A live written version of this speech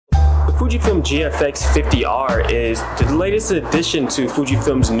The Fujifilm GFX 50R is the latest addition to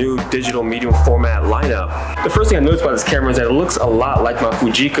Fujifilm's new digital medium format lineup. The first thing I noticed about this camera is that it looks a lot like my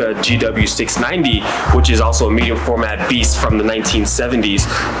Fujica GW690, which is also a medium format beast from the 1970s,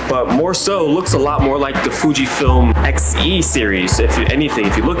 but more so looks a lot more like the Fujifilm XE series, if you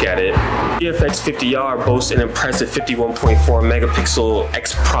look at it. GFX 50R boasts an impressive 51.4 megapixel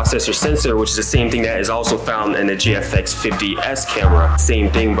X processor sensor, which is the same thing that is also found in the GFX 50S camera.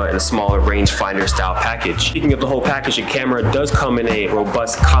 Same thing, but in a smaller rangefinder style package. Speaking of the whole package, the camera does come in a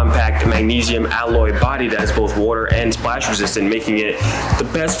robust, compact magnesium alloy body that is both water and splash resistant, making it the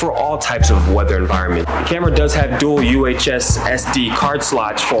best for all types of weather environment. The camera does have dual UHS-II card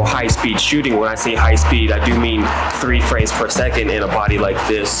slots for high-speed shooting. When I say high speed, I do mean 3 frames per second in a body like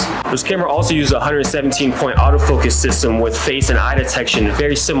this. This camera also uses a 117-point autofocus system with face and eye detection,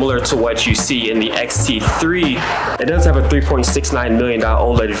 very similar to what you see in the X-T3. It does have a 3.69 million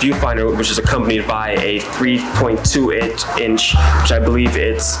OLED viewfinder, which is accompanied by a 3.2 inch, which I believe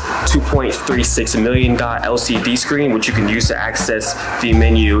it's 2.36 million LCD screen, which you can use to access the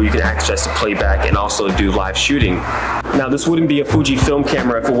menu, you can access the playback, and also do live shooting. Now, this wouldn't be a Fujifilm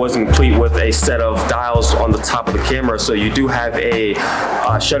camera if it wasn't complete with a set of dials on the top of the camera. So you do have a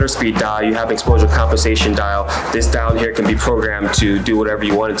shutter speed dial, you have an exposure compensation dial. This dial here can be programmed to do whatever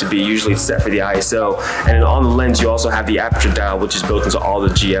you want it to be. Usually it's set for the ISO. And then on the lens, you also have the aperture dial, which is built into all the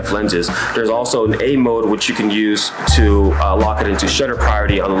GF lenses. There's also an A mode, which you can use to lock it into shutter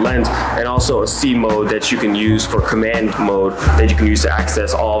priority on the lens, and also a C mode that you can use for command mode that you can use to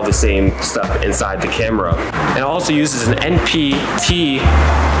access all of the same stuff inside the camera. And it also uses an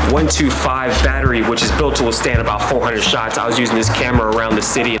NPT125 battery, which is built to withstand about 400 shots. I was using this camera around the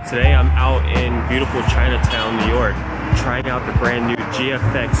city. Today I'm out in beautiful Chinatown, New York, trying out the brand new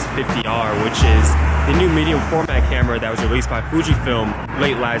GFX 50R, which is the new medium format camera that was released by Fujifilm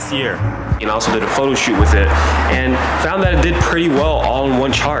late last year. And also did a photo shoot with it and found that it did pretty well all in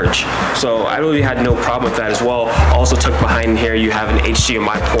one charge. So I really had no problem with that as well. Also tucked behind here, you have an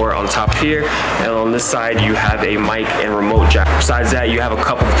HDMI port on top here, and on this side you have a mic and remote jack. Besides that, you have a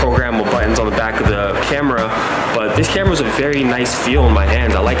couple of programmable buttons on the back of the camera, but this camera is a very nice feel in my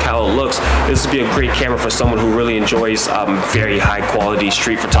hands. I like how it looks. This would be a great camera for someone who really enjoys very high quality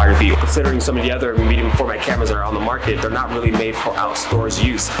street photography. Considering some of the other medium format cameras that are on the market, they're not really made for outdoors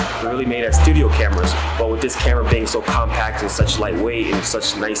use. They're really made as studio cameras. But with this camera being so compact and such lightweight and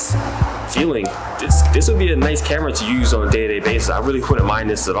such nice feeling, this would be a nice camera to use on a day-to-day basis. I really wouldn't mind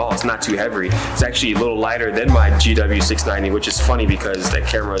this at all. It's not too heavy. It's actually a little lighter than my GW690, which is funny because that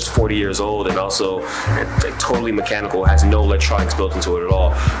camera is 40 years old and also totally mechanical, has no electronics built into it at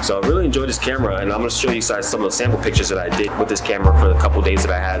all. So I really enjoyed this camera, and I'm going to show you guys some of the sample pictures that I did with this camera for the couple days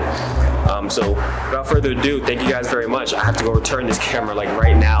that I had. So without further ado, thank you guys very much. I have to go return this camera like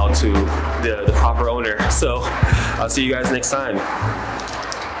right now to the proper owner. So I'll see you guys next time.